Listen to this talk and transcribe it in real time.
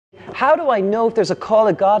How do I know if there's a call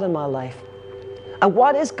of God in my life? And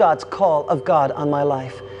what is God's call of God on my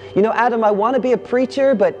life? You know, Adam, I want to be a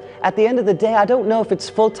preacher, but at the end of the day, I don't know if it's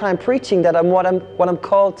full-time preaching that what I'm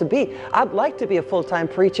called to be. I'd like to be a full-time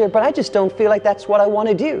preacher, but I just don't feel like that's what I want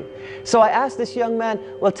to do. So I asked this young man,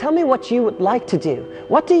 well, tell me what you would like to do.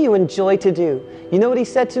 What do you enjoy to do? You know what he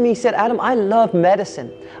said to me? He said, Adam, I love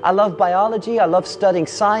medicine. I love biology. I love studying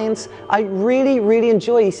science. I really, really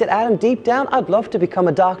enjoy it. He said, Adam, deep down, I'd love to become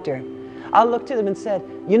a doctor. I looked at him and said,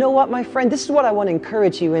 you know what, my friend, this is what I want to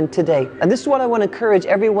encourage you in today. And this is what I want to encourage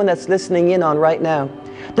everyone that's listening in on right now.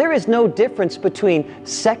 There is no difference between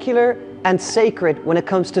secular and sacred when it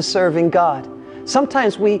comes to serving God.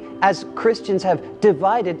 Sometimes we, as Christians, have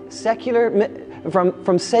divided secular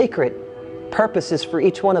from sacred purposes for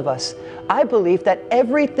each one of us. I believe that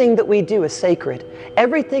everything that we do is sacred.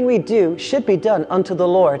 Everything we do should be done unto the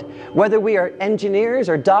Lord. Whether we are engineers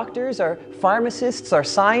or doctors or pharmacists or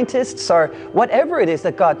scientists or whatever it is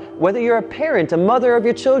that God, whether you're a parent, a mother of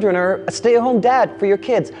your children, or a stay-at-home dad for your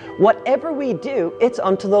kids, whatever we do, it's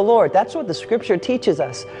unto the Lord. That's what the scripture teaches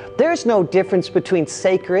us. There's no difference between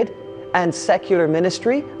sacred and secular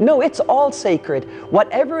ministry. No, it's all sacred.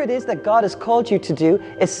 Whatever it is that God has called you to do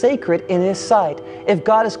is sacred in His sight. If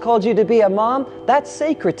God has called you to be a mom, that's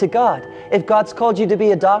sacred to God. If God's called you to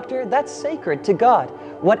be a doctor, that's sacred to God.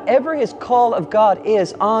 Whatever His call of God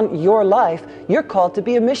is on your life, you're called to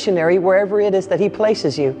be a missionary wherever it is that He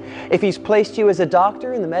places you. If He's placed you as a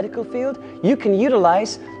doctor in the medical field, you can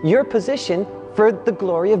utilize your position for the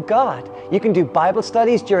glory of God. You can do Bible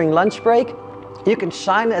studies during lunch break. You can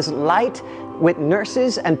shine as light with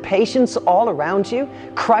nurses and patients all around you.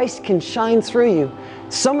 Christ can shine through you.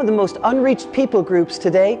 Some of the most unreached people groups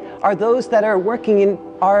today are those that are working in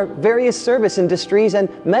our various service industries and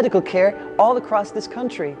medical care all across this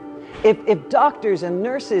country. If doctors and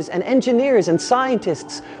nurses and engineers and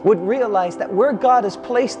scientists would realize that where God has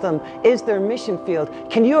placed them is their mission field,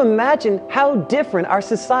 can you imagine how different our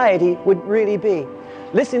society would really be?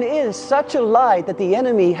 Listen, it is such a lie that the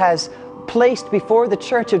enemy has placed before the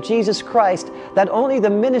Church of Jesus Christ that only the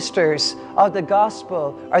ministers of the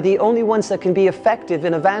gospel are the only ones that can be effective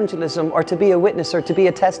in evangelism or to be a witness or to be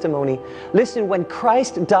a testimony. Listen, when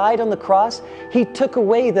Christ died on the cross, He took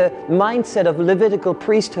away the mindset of Levitical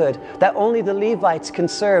priesthood, that only the Levites can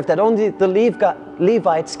serve, that only the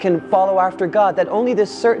Levites can follow after God, that only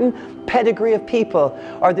this certain pedigree of people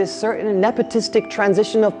or this certain nepotistic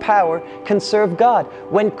transition of power can serve God.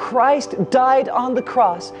 When Christ died on the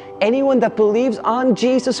cross, anyone that believes on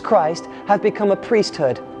Jesus Christ have become a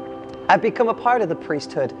priesthood. I've become a part of the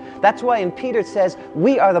priesthood. That's why in Peter it says,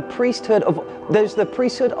 we are the priesthood there's the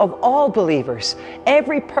priesthood of all believers.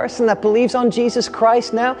 Every person that believes on Jesus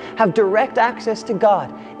Christ now have direct access to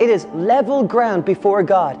God. It is level ground before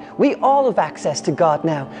God. We all have access to God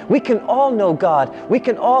now. We can all know God. We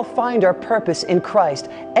can all find our purpose in Christ.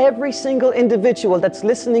 Every single individual that's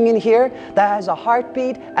listening in here that has a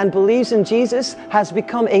heartbeat and believes in Jesus has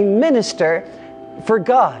become a minister for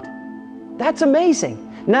God. That's amazing.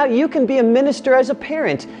 Now you can be a minister as a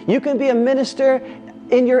parent. You can be a minister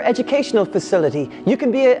in your educational facility. You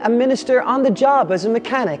can be a minister on the job as a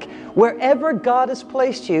mechanic. Wherever God has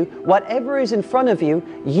placed you, whatever is in front of you,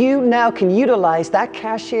 you now can utilize that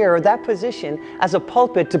cashier or that position as a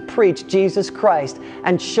pulpit to preach Jesus Christ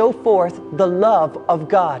and show forth the love of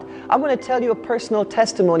God. I'm going to tell you a personal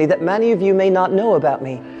testimony that many of you may not know about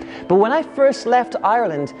me. But when I first left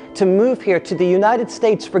Ireland to move here to the United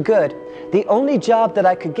States for good, the only job that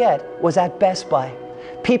I could get was at Best Buy.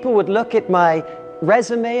 People would look at my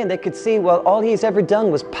resume and they could see, well, all he's ever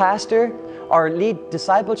done was pastor or lead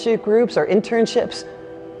discipleship groups or internships.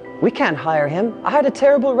 We can't hire him. I had a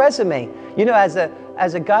terrible resume. You know, as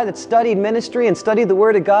a guy that studied ministry and studied the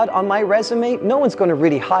Word of God, on my resume, no one's going to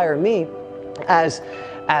really hire me as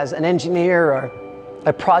an engineer or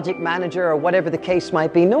a project manager or whatever the case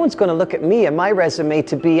might be. No one's going to look at me and my resume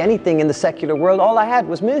to be anything in the secular world. All I had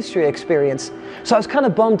was ministry experience. So I was kind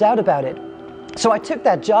of bummed out about it. So I took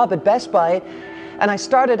that job at Best Buy and I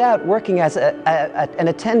started out working as an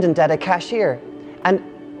attendant at a cashier. And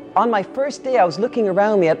on my first day, I was looking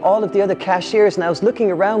around me at all of the other cashiers and I was looking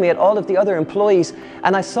around me at all of the other employees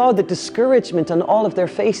and I saw the discouragement on all of their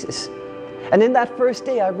faces. And in that first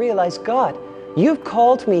day, I realized, God, you've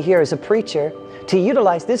called me here as a preacher to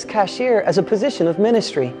utilize this cashier as a position of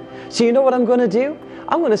ministry. So you know what I'm going to do?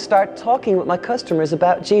 I'm going to start talking with my customers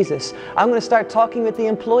about Jesus. I'm going to start talking with the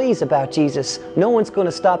employees about Jesus. No one's going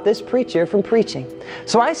to stop this preacher from preaching.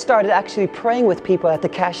 So I started actually praying with people at the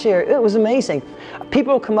cashier. It was amazing.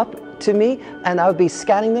 People would come up to me and I would be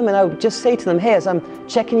scanning them and I would just say to them, hey, as I'm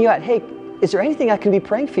checking you out, hey, is there anything I can be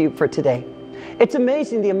praying for you for today? It's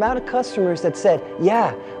amazing the amount of customers that said,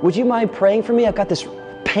 yeah, would you mind praying for me? I've got this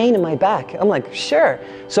pain in my back. I'm like, sure.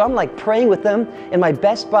 So I'm like praying with them in my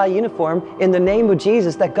Best Buy uniform in the name of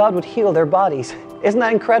Jesus that God would heal their bodies. Isn't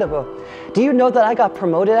that incredible? Do you know that I got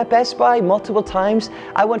promoted at Best Buy multiple times?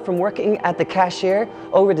 I went from working at the cashier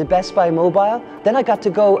over to Best Buy Mobile. Then I got to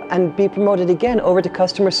go and be promoted again over to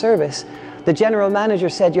customer service. The general manager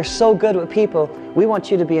said, you're so good with people, we want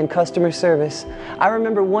you to be in customer service. I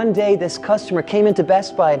remember one day this customer came into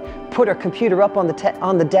Best Buy and put her computer up on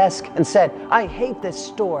the desk and said, I hate this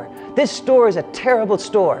store. This store is a terrible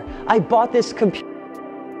store. I bought this computer,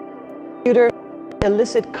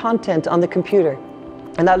 illicit content on the computer.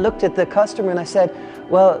 And I looked at the customer and I said,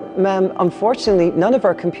 well, ma'am, unfortunately, none of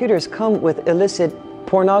our computers come with illicit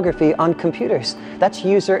pornography on computers. That's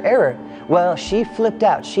user error. Well, she flipped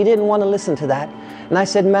out. She didn't want to listen to that. And I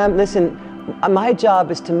said, ma'am, listen, my job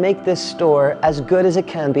is to make this store as good as it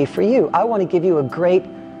can be for you. I want to give you a great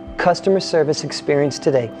customer service experience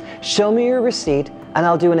today. Show me your receipt and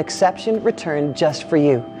I'll do an exception return just for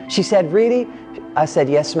you. She said, really? I said,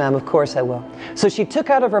 yes, ma'am, of course I will. So she took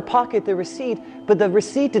out of her pocket the receipt, but the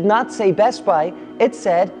receipt did not say Best Buy. It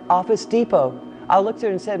said Office Depot. I looked at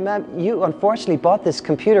her and said, ma'am, you unfortunately bought this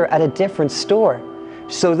computer at a different store.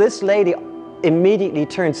 So this lady immediately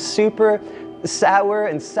turned super sour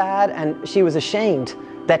and sad, and she was ashamed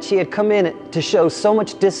that she had come in to show so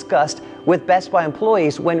much disgust with Best Buy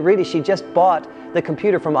employees when really she just bought the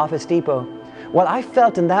computer from Office Depot. Well, I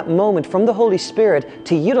felt in that moment from the Holy Spirit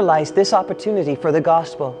to utilize this opportunity for the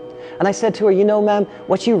gospel. And I said to her, you know, ma'am,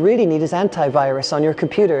 what you really need is antivirus on your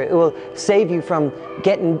computer. It will save you from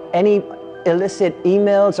getting any illicit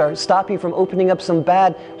emails or stop you from opening up some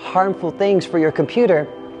bad, harmful things for your computer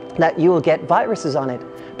that you will get viruses on it.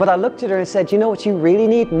 But I looked at her and said, you know what you really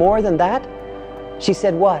need more than that? She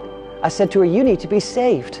said, what? I said to her, you need to be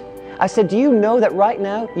saved. I said, do you know that right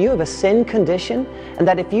now you have a sin condition and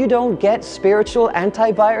that if you don't get spiritual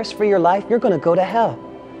antivirus for your life, you're going to go to hell.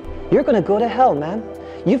 You're going to go to hell, man.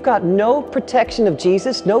 You've got no protection of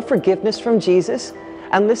Jesus, no forgiveness from Jesus.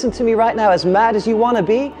 And listen to me right now, as mad as you want to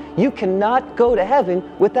be, you cannot go to heaven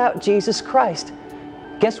without Jesus Christ.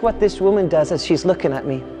 Guess what this woman does as she's looking at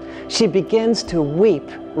me? She begins to weep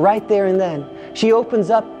right there and then. She opens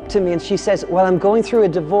up to me and she says, well, I'm going through a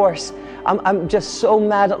divorce. I'm just so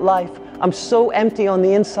mad at life. I'm so empty on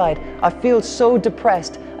the inside. I feel so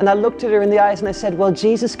depressed. And I looked at her in the eyes and I said, well,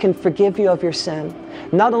 Jesus can forgive you of your sin.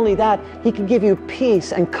 Not only that, He can give you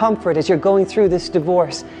peace and comfort as you're going through this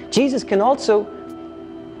divorce. Jesus can also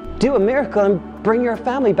do a miracle and bring your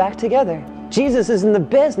family back together. Jesus is in the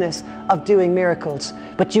business of doing miracles,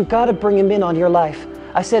 but you've got to bring Him in on your life.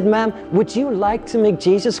 I said, ma'am, would you like to make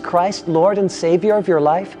Jesus Christ Lord and Savior of your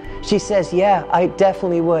life? She says, yeah, I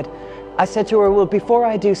definitely would. I said to her, well, before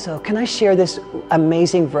I do so, can I share this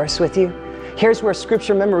amazing verse with you? Here's where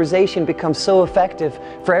scripture memorization becomes so effective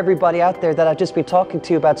for everybody out there that I've just been talking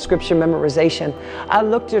to about scripture memorization. I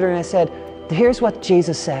looked at her and I said, here's what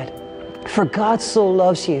Jesus said. For God so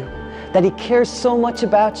loves you, that He cares so much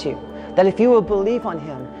about you, that if you will believe on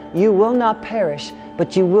Him, you will not perish,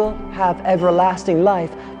 but you will have everlasting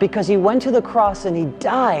life, because He went to the cross and He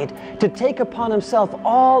died to take upon Himself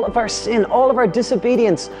all of our sin, all of our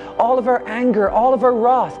disobedience, all of our anger, all of our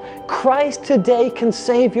wrath. Christ today can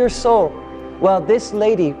save your soul. Well, this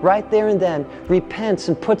lady right there and then repents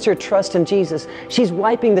and puts her trust in Jesus. She's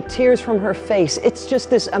wiping the tears from her face. It's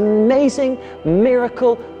just this amazing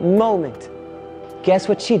miracle moment. Guess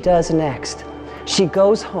what she does next? She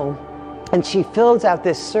goes home and she fills out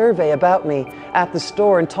this survey about me at the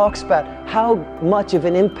store and talks about how much of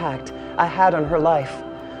an impact I had on her life.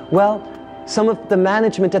 Well, some of the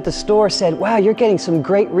management at the store said, wow, you're getting some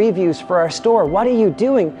great reviews for our store. What are you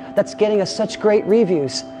doing that's getting us such great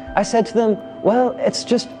reviews? I said to them, well, it's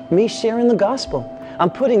just me sharing the gospel.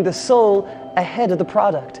 I'm putting the soul ahead of the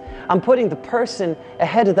product. I'm putting the person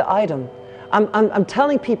ahead of the item. I'm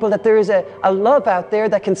telling people that there is a love out there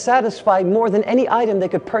that can satisfy more than any item they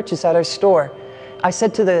could purchase at our store. I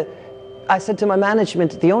said to my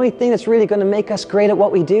management, the only thing that's really going to make us great at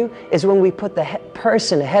what we do is when we put the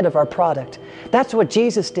person ahead of our product. That's what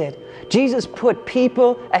Jesus did. Jesus put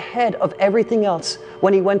people ahead of everything else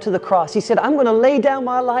when He went to the cross. He said, I'm going to lay down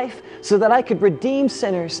my life so that I could redeem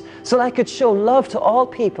sinners, so that I could show love to all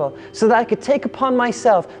people, so that I could take upon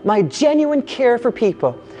myself my genuine care for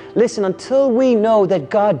people. Listen, until we know that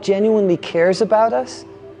God genuinely cares about us,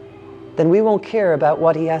 then we won't care about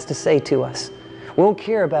what He has to say to us. We won't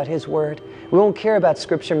care about His Word. We won't care about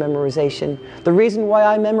scripture memorization. The reason why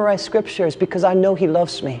I memorize scripture is because I know He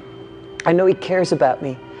loves me. I know He cares about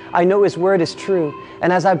me. I know His Word is true.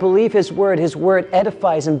 And as I believe His Word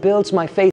edifies and builds my faith.